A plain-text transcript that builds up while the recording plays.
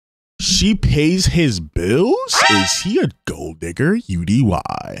she pays his bills? Is he a gold digger? UDY.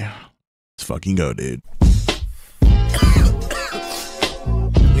 Let's fucking go, dude.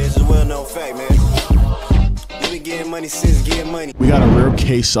 It's a well-known fact, man. We've been getting money since getting money. We got a rare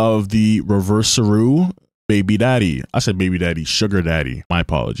case of the reverse-a-roo baby daddy. I said baby daddy, sugar daddy. My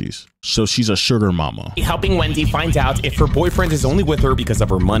apologies. So she's a sugar mama. Helping Wendy find out if her boyfriend is only with her because of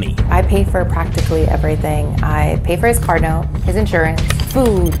her money. I pay for practically everything. I pay for his car note, his insurance,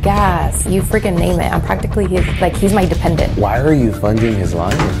 food, gas, you freaking name it. I'm practically he's my dependent. Why are you funding his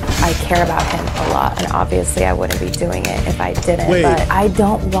line? I care about him a lot, and obviously I wouldn't be doing it if I didn't. Wait. But I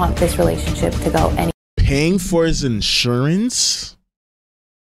don't want this relationship to go any. Paying for his insurance?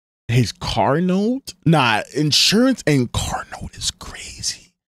 His car note? Nah, insurance and car note is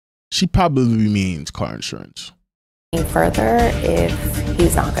crazy. She probably means car insurance. Further if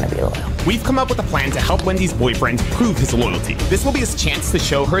he's not going to be loyal. We've come up with a plan to help Wendy's boyfriend prove his loyalty. This will be his chance to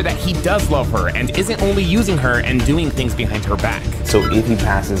show her that he does love her and isn't only using her and doing things behind her back. So if he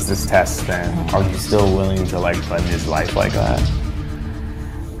passes this test, then are you still willing to like fund his life like that?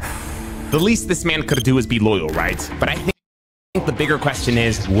 The least this man could do is be loyal, right? But I think the bigger question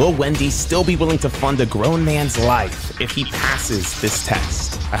is, will Wendy still be willing to fund a grown man's life if he passes this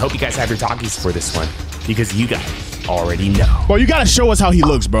test? I hope you guys have your talkies for this one, because you guys already know. Bro, you gotta show us how he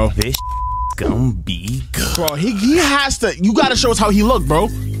looks, bro. This gonna be good. Bro, he has to, you gotta show us how he look, bro.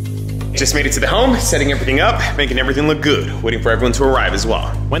 Just made it to the home, setting everything up, making everything look good, waiting for everyone to arrive as well.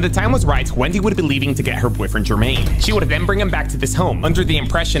 When the time was right, Wendy would be leaving to get her boyfriend Jermaine. She would then bring him back to this home under the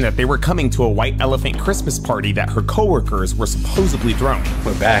impression that they were coming to a white elephant Christmas party that her coworkers were supposedly throwing.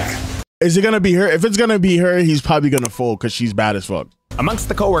 We're back. Is it gonna be her? If it's gonna be her, he's probably gonna fold because she's bad as fuck. Amongst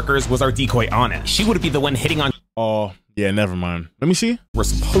the coworkers was our decoy Anna. She would be the one hitting on. Oh, yeah, never mind. Let me see. Were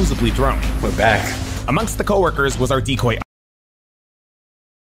supposedly throwing. We're back. Amongst the coworkers was our decoy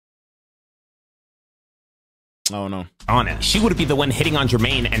Oh no. Anna. She would be the one hitting on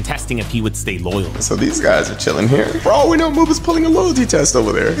Jermaine and testing if he would stay loyal. So these guys are chilling here. For all we know, Mooba's pulling a loyalty test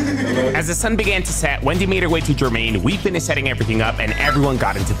over there. As the sun began to set, Wendy made her way to Jermaine. We finished setting everything up and everyone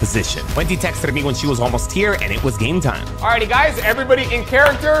got into position. Wendy texted me when she was almost here and it was game time. Alrighty guys, everybody in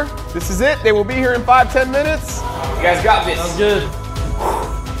character. This is it. They will be here in 5-10 minutes. You guys got this. Sounds good.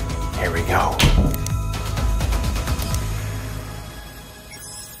 Here we go.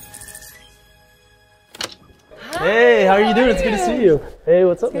 Hey, how are you doing? It's good to see you. Hey,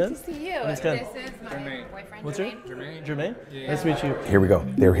 what's up, man? Good to see you. This is my boyfriend. What's your name? Jermaine? Yeah. Nice to meet you. Here we go.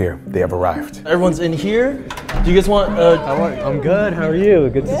 They're here. They have arrived. Everyone's in here. Do you guys want I'm good. How are you?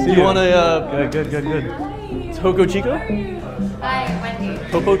 Good to see you. Do you want a good. Toco Chico? Hi, Wendy.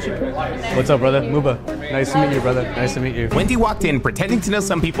 Topo Chico? What's up, brother? Muba. Nice to meet you, brother. Nice to meet you. Wendy walked in pretending to know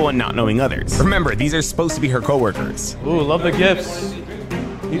some people and not knowing others. Remember, these are supposed to be her coworkers. Ooh, love the gifts.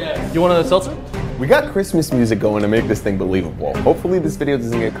 You want a seltzer? We got Christmas music going to make this thing believable. Hopefully this video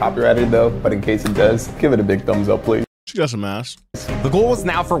doesn't get copyrighted though, but in case it does, give it a big thumbs up, please. She got some ass. The goal was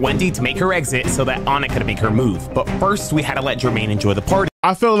now for Wendy to make her exit so that Anna could make her move. But first, we had to let Jermaine enjoy the party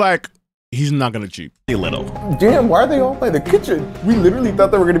I feel like he's not gonna cheat. a little. Damn, why are they all by the kitchen? We literally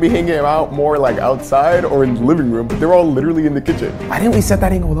thought they were gonna be hanging out more like outside or in the living room, but they're all literally in the kitchen. Why didn't we set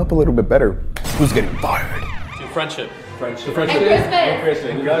that angle up a little bit better? Who's getting fired? Friendship. Christmas.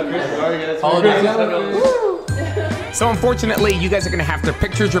 So unfortunately, you guys are gonna have to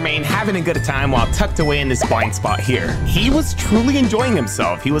picture Jermaine having a good time while tucked away in this blind spot here. He was truly enjoying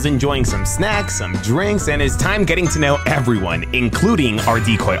himself. He was enjoying some snacks, some drinks, and his time getting to know everyone, including our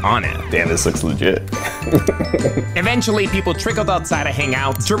decoy Anna. Damn, this looks legit. Eventually, people trickled outside to hang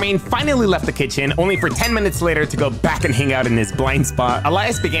out. Jermaine finally left the kitchen, only for 10 minutes later to go back and hang out in his blind spot.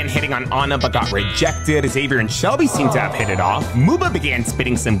 Elias began hitting on Anna, but got rejected. Xavier and Shelby seemed to have hit it off. Muba began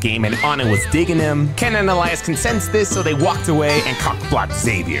spitting some game, and Anna was digging him. Ken and Elias can sense this, so they walked away and cock-blocked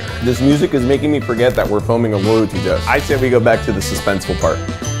Xavier. This music is making me forget that we're filming a loyalty test. I say we go back to the suspenseful part.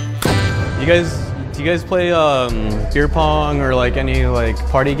 Do you guys play beer pong or like any like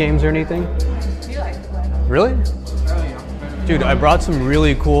party games or anything? Do you like to play? Really? Dude, I brought some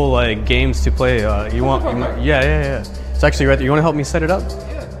really cool like games to play. You want? Yeah. It's actually right there. You want to help me set it up?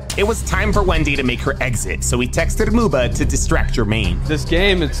 It was time for Wendy to make her exit, so we texted Muba to distract Jermaine. This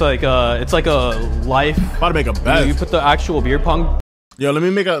game, it's like a life. About to make a bev. You put the actual beer pong. Yo, let me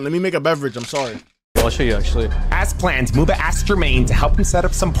make a beverage. I'm sorry. I'll show you actually. As planned, Muba asked Jermaine to help him set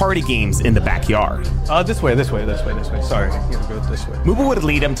up some party games in the backyard. This way. Sorry, you gotta go this way. Muba would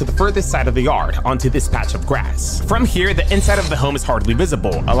lead him to the furthest side of the yard, onto this patch of grass. From here, the inside of the home is hardly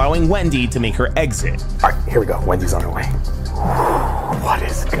visible, allowing Wendy to make her exit. All right, here we go. Wendy's on her way. What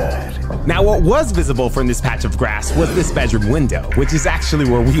is good? Now, what was visible from this patch of grass was this bedroom window, which is actually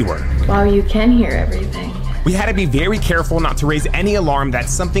where we were. Wow, you can hear everything. We had to be very careful not to raise any alarm that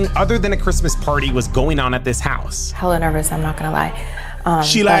something other than a Christmas party was going on at this house. Hella nervous, I'm not gonna lie.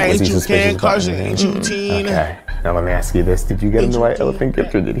 She like, Was ain't he you suspicious can, about cousin, anything? ain't you teen? Okay. Now let me ask you this. Did you get him the white elephant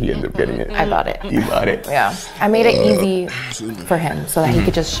gift or did he end up getting it? I bought it. You bought it? Yeah. I made it easy for him so that he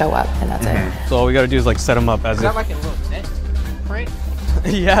could just show up and that's it. So all we gotta do is like set him up as if. like a little net, right?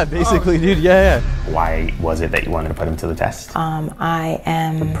 Yeah, basically, dude. Yeah. Why was it that you wanted to put him to the test? I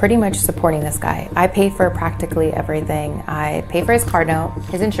am pretty much supporting this guy. I pay for practically everything. I pay for his car note,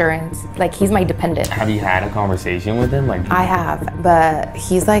 his insurance. Like, he's my dependent. Have you had a conversation with him? Like, I have, but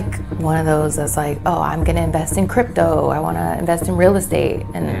he's like one of those that's like, oh, I'm gonna invest in crypto. I wanna invest in real estate.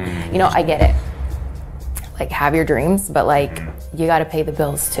 And, you know, I get it. Like, have your dreams, but like, you gotta pay the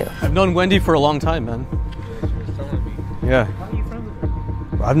bills too. I've known Wendy for a long time, man. Yeah.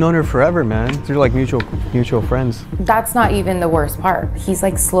 I've known her forever, man. Through like mutual friends. That's not even the worst part. He's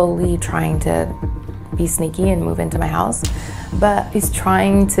like slowly trying to be sneaky and move into my house, but he's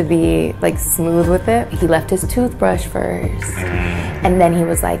trying to be like smooth with it. He left his toothbrush first, and then he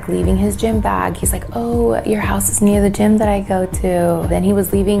was like leaving his gym bag. He's like, oh, your house is near the gym that I go to. Then he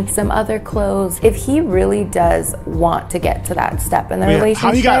was leaving some other clothes. If he really does want to get to that step in the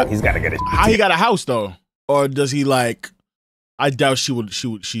relationship, he's got to get it. How he got a house though, or does he like? I doubt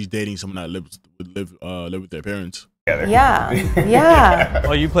she's dating someone that live with their parents. Yeah.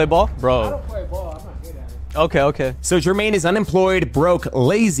 Oh, you play ball, bro? I don't play ball. I'm not good at it. Okay. So Jermaine is unemployed, broke,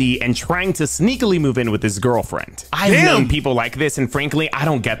 lazy, and trying to sneakily move in with his girlfriend. I've known people like this, and frankly, I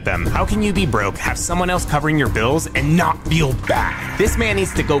don't get them. How can you be broke, have someone else covering your bills, and not feel bad? This man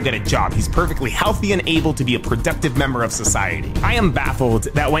needs to go get a job. He's perfectly healthy and able to be a productive member of society. I am baffled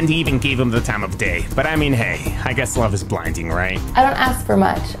that Wendy even gave him the time of day. But I mean, hey, I guess love is blinding, right? I don't ask for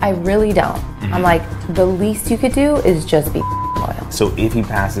much. I really don't. I'm like, the least you could do is just be loyal. So if he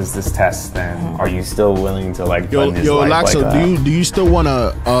passes this test, then are you still willing to like fund his Yo, life Laxo, like do you still want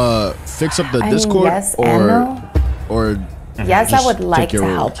to fix up the Discord? Yes and no. Or yes, I would like take to your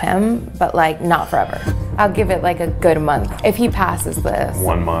help him, but like not forever. I'll give it like a good month. If he passes this,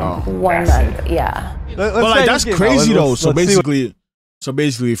 1 month? one month, yeah. But like that's crazy though. So basically,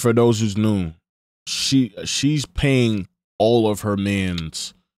 for those who's new, she's paying all of her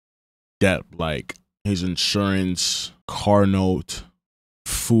man's debt, like his insurance, car note,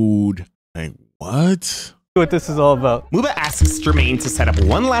 food. Like what? What this is all about. Muba asks Jermaine to set up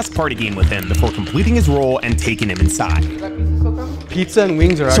one last party game with him before completing his role and taking him inside. Pizza and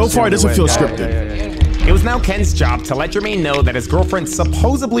wings are So actually far, it on the doesn't way. feel Yeah, scripted. yeah. It was now Ken's job to let Jermaine know that his girlfriend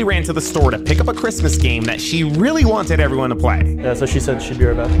supposedly ran to the store to pick up a Christmas game that she really wanted everyone to play. Yeah, so she said she'd be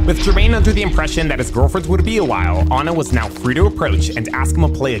right back. With Jermaine under the impression that his girlfriend would be a while, Anna was now free to approach and ask him to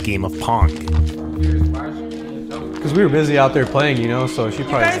play a game of Pong. Because we were busy out there playing, you know, so she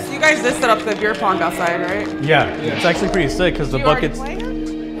probably... You guys did set up the beer pong outside, right? Yeah, it's actually pretty sick because the buckets...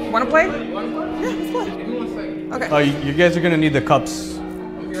 Want to play? Yeah, let's play. Okay. Oh, you guys are going to need the cups.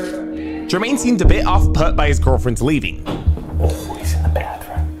 Jermaine seemed a bit off-put by his girlfriend's leaving. Oh, he's in the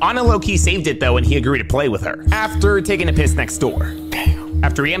bathroom. Anna low-key saved it though, and he agreed to play with her after taking a piss next door.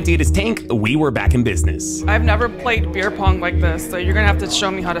 After he emptied his tank, we were back in business. I've never played beer pong like this, so you're gonna have to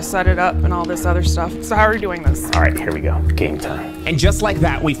show me how to set it up and all this other stuff. So how are we doing this? All right, here we go. Game time. And just like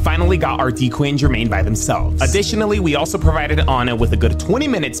that, we finally got our decoy and Jermaine by themselves. Additionally, we also provided Anna with a good 20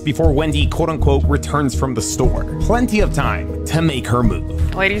 minutes before Wendy, quote-unquote, returns from the store. Plenty of time to make her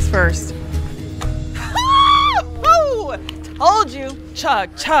move. Ladies first. Woo! Told you.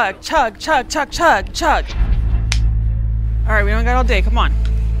 Chug, chug, chug, chug, chug, chug, chug. All right, we don't got all day. Come on.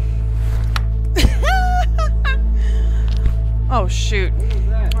 Oh, shoot.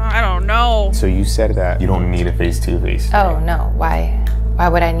 I don't know. So you said that you don't need a phase 2 face. Oh no, why? Why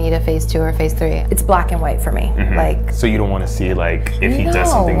would I need a phase 2 or phase 3? It's black and white for me. Like, So you don't want to see like if he no, does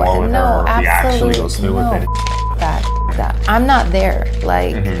something well with her or if he actually absolutely goes through no. with it. That I'm not there.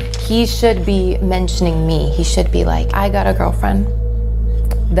 Like, he should be mentioning me. He should be like, I got a girlfriend.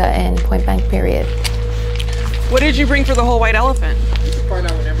 The end, point blank, period. What did you bring for the whole white elephant? You can find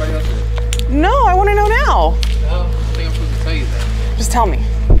out when everybody else is. No, I want to know now. Well, I think I'm supposed to tell you that. Just tell me.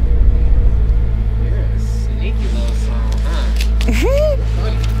 You're a sneaky little son,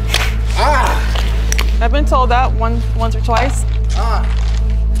 huh? I've been told that once or twice.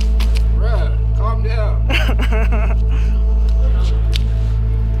 Bruh, calm down.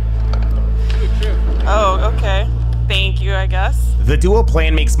 Oh, okay. Thank you, I guess. The duo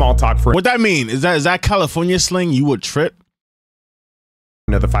plan makes small talk for What that mean? Is that California slang? You would trip?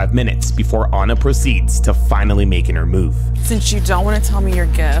 another 5 minutes before Anna proceeds to finally making her move. Since you don't want to tell me your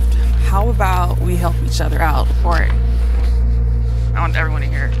gift, how about we help each other out for it? I want everyone to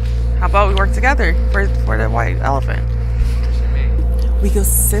hear. How about we work together for the white elephant? We go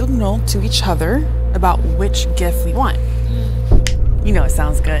signal to each other about which gift we want. You know it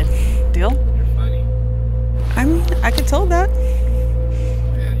sounds good. Deal? You're funny. I mean, I could tell that.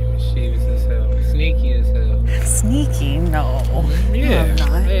 Yeah, you're mischievous as hell. Sneaky as hell. Sneaky? No. Yeah. No,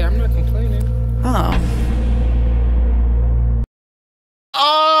 I'm not. Hey, I'm not complaining. Oh.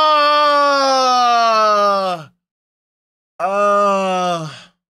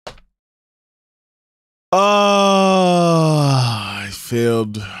 I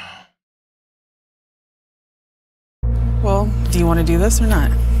failed. Well, do you want to do this or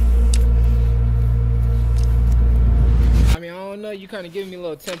not? I mean, I don't know. You kind of giving me a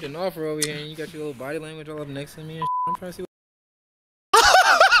little tempting offer over here, and you got your little body language all up next to me and shit. I'm trying to see what.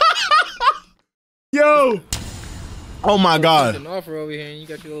 Yo! Oh my God. An offer over here, and you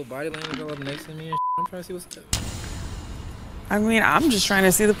got your little body language all up next to me and shit. I'm trying to see what's up. I mean, I'm just trying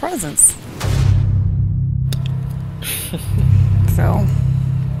to see the presents. So,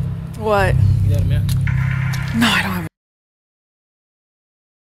 what? You got a man? No, I don't have.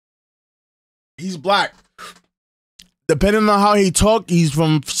 He's black. Depending on how he talk, he's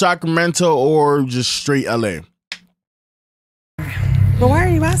from Sacramento or just straight LA. But why are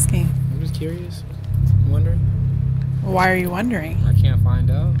you asking? I'm just curious. I'm wondering. Why are you wondering? I can't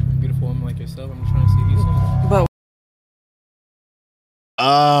find out. A beautiful woman like yourself. I'm just trying to see these things. But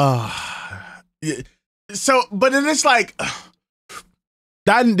so, but then it's like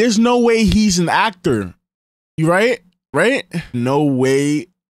that. There's no way he's an actor. You right? No way.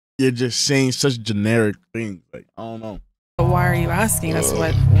 You're just saying such generic things. Like, I don't know. But why are you asking? That's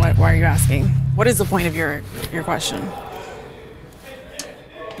what why are you asking? What is the point of your question?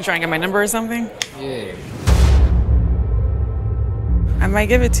 You trying to get my number or something? Yeah. I might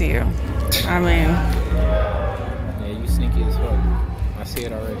give it to you. I mean, Yeah, you sneaky as fuck. I see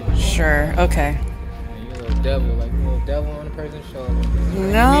it already. sure, okay. Man, you a little devil, like a little devil on a person's shoulder.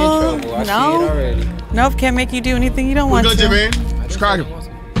 No, I see it no. already. Nope, can't make you do anything you don't want to. man. It's cracking.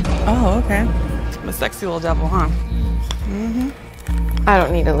 Oh, okay. I'm a sexy little devil, huh? I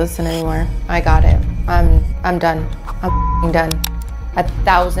don't need to listen anymore. I got it. I'm done. I'm done.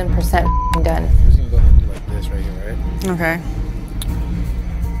 1,000% done. I'm just gonna go ahead and do like this right here, right? Okay.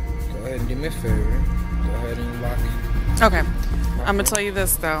 Go ahead and do me a favor. Go ahead and lock. Okay. I'm gonna tell you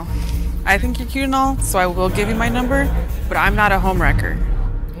this though. I think you're cute and all, so I will give you my number, but I'm not a homewrecker.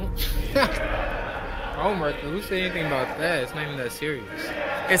 Homework? Who said anything about that? It's not even that serious.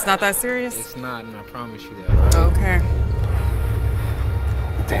 It's not that serious? It's not, and I promise you that. Okay.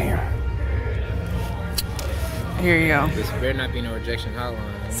 Damn. Here you go. This better not be no rejection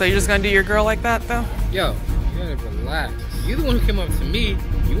hotline. So you're just gonna do your girl like that though? Yo, you gotta relax. You the one who came up to me.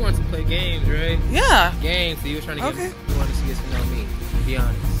 You wanted to play games, right? Yeah. Games, so you were trying to Okay. you wanted to get to know me. Be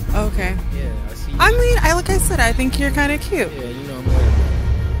honest. Okay. Yeah, I see you. I mean, like I said, I think you're kind of cute. Yeah, you know I'm worried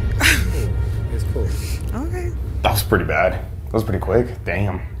about it. It's cool. Okay. That was pretty bad. That was pretty quick.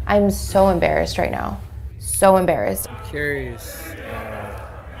 Damn. I'm so embarrassed right now. So embarrassed. Curious.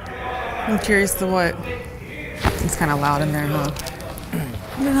 I'm curious to what? It's kind of loud in there, huh?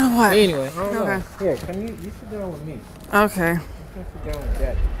 You know what? Anyway, I don't know. Okay. Here, come you sit down with me. Okay. Come sit down with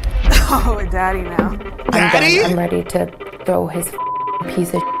Daddy. Oh, with Daddy now. Daddy? I'm ready to throw his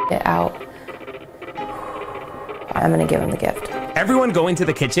piece of shit out. I'm gonna give him the gift. Everyone going to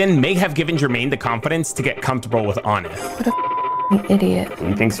the kitchen may have given Jermaine the confidence to get comfortable with Anna. You idiot.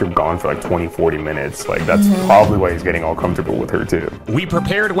 He thinks you're gone for like 20, 40 minutes. Like, that's probably why he's getting all comfortable with her, too. We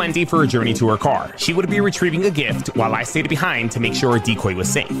prepared Wendy for a journey to her car. She would be retrieving a gift while I stayed behind to make sure her decoy was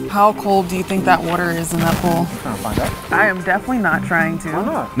safe. How cold do you think that water is in that pool? Trying to find out. I am definitely not trying to. Why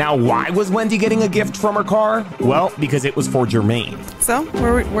not? Now, why was Wendy getting a gift from her car? Well, because it was for Jermaine. So,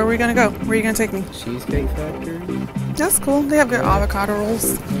 where are we gonna go? Where are you gonna take me? Cheesecake Factory. That's cool. They have good avocado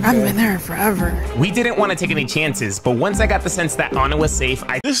rolls. I haven't been there in forever. We didn't want to take any chances, but once I got the sense that Anna was safe,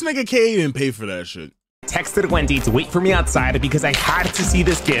 I This nigga can't even pay for that shit. texted Wendy to wait for me outside because I had to see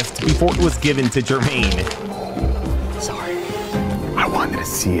this gift before it was given to Jermaine. Sorry. I wanted to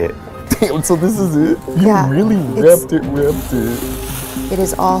see it. Damn, so this is it? You Yeah, really it's- wrapped it. It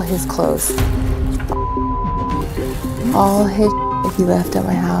is all his clothes. All his he left at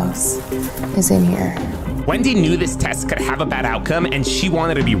my house is in here. Wendy knew this test could have a bad outcome, and she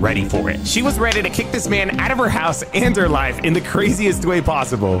wanted to be ready for it. She was ready to kick this man out of her house and her life in the craziest way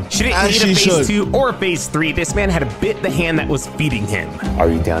possible. She didn't need a phase 2 or a phase 3. This man had bit the hand that was feeding him. Are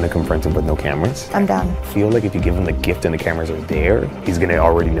you down to confront him with no cameras? I'm down. I feel like if you give him the gift and the cameras are there, he's gonna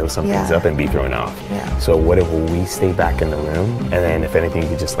already know something's up and be thrown off. Yeah. So what if we stay back in the room, and then if anything, you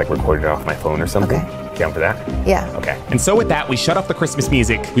could just like record it off my phone or something? Okay. Down for that? Yeah. Okay. And so with that, we shut off the Christmas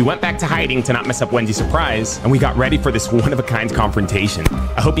music, we went back to hiding to not mess up Wendy's surprise, and we got ready for this one-of-a-kind confrontation.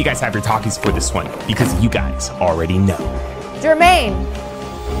 I hope you guys have your talkies for this one, because you guys already know. Jermaine!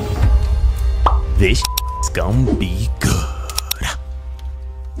 This is gonna be good.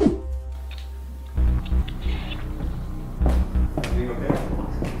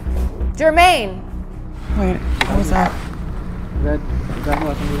 Jermaine! Wait, what was that? Is that who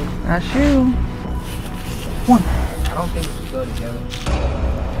I can do? That's you. One. I don't think we should go together.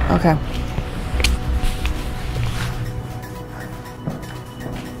 Okay.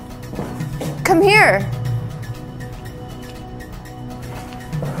 Come here!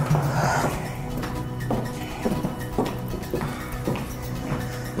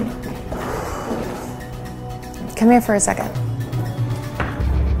 Come here for a second.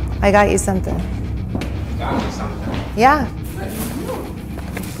 I got you something. Got me something. Yeah.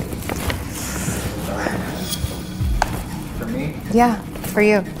 For me? Yeah, for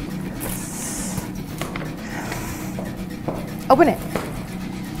you. Open it.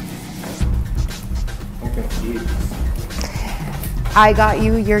 I got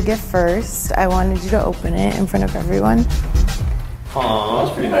you your gift first. I wanted you to open it in front of everyone. Aw,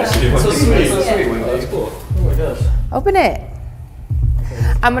 that's pretty nice of you. So sweet. So sweet. That's cool. Oh my gosh. Open it.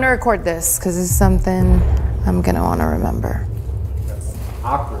 I'm gonna record this because this is something I'm gonna want to remember. That's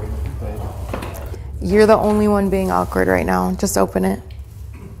awkward. You're the only one being awkward right now. Just open it.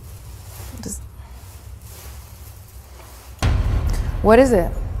 Just. What is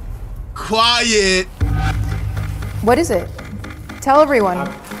it? Quiet. What is it? Tell everyone.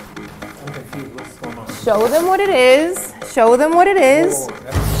 I'm confused. What's going on? Show them what it is. Show them what it is.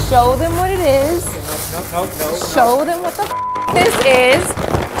 Show them what it is. No. Show them what the this is.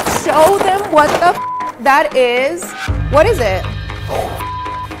 Show them what the that is. What is it?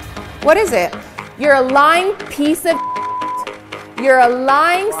 What is it? You're a lying piece of You're a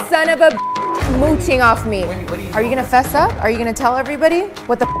lying son of a mooching off me. Are you gonna fess up? Are you gonna tell everybody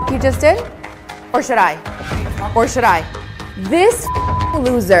what the you just did? Or should I? Or should I? This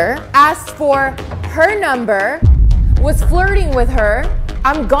loser asked for her number, was flirting with her.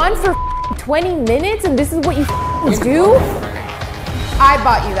 I'm gone for 20 minutes and this is what you do? I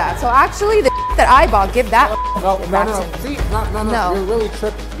bought you that. So actually, the that I bought, give that back to me. See, no. You're really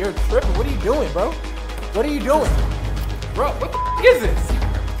tripping. You're tripping. What are you doing, bro? What are you doing? Bro, what the is this?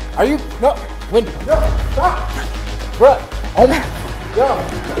 Are you, no, Wendy, no, stop. Bro, oh my, yo.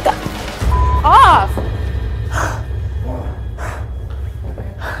 Off.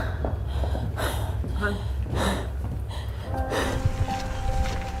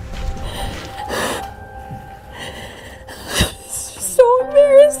 So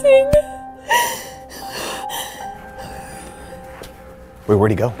embarrassing. Wait,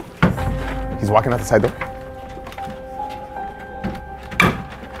 where'd he go? He's walking out the side door.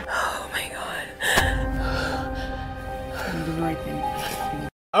 Oh my god. You did the right thing.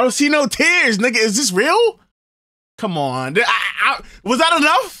 I don't see no tears, nigga. Is this real? Come on. Was that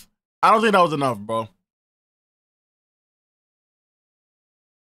enough? I don't think that was enough, bro.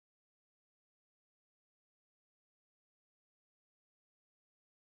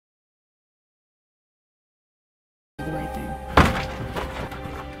 The right thing.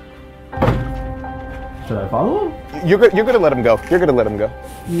 Should I follow him? You're gonna let him go. You're gonna let him go.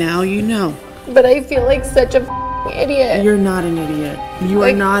 Now you know. But I feel like such a idiot. You're not an idiot. You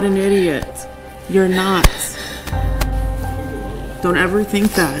are not an idiot. You're not. Don't ever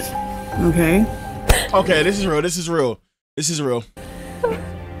think that. Okay? Okay, this is real. This is real. This is real.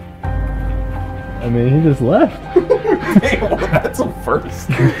 I mean, he just left. Damn, that's a first.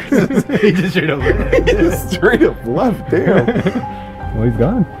 He just straight up left. He just straight up left. Damn. Well, he's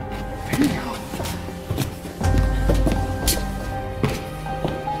gone.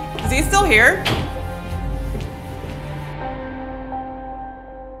 Is he still here?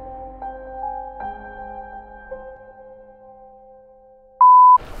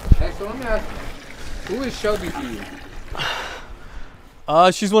 Hey, so let me ask you, who is Shelby to you?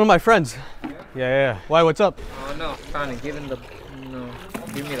 She's one of my friends. Yeah. Why, what's up? Oh no, kind of giving the,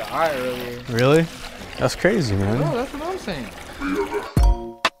 give me the eye earlier. Really? That's crazy, man. No, that's what I'm saying.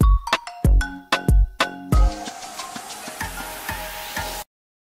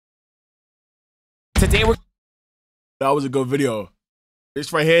 Today we're... That was a good video.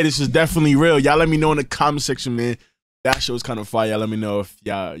 This right here, this is definitely real. Y'all let me know in the comment section, man. That show's kind of fire. Y'all let me know if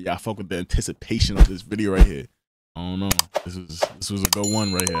y'all fuck with the anticipation of this video right here. I don't know. This was a good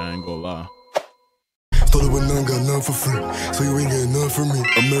one right here. I ain't gonna lie. Started with none, got none for free. So you ain't getting none from me.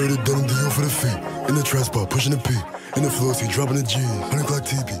 I'm married to denim, deal for the feet. In the trap spot, pushing the P. In the floor, see dropping the G. 100 o'clock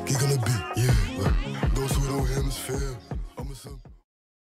TP, geek on the beat. Yeah, look. Those who don't hear him is fair. I'm a son.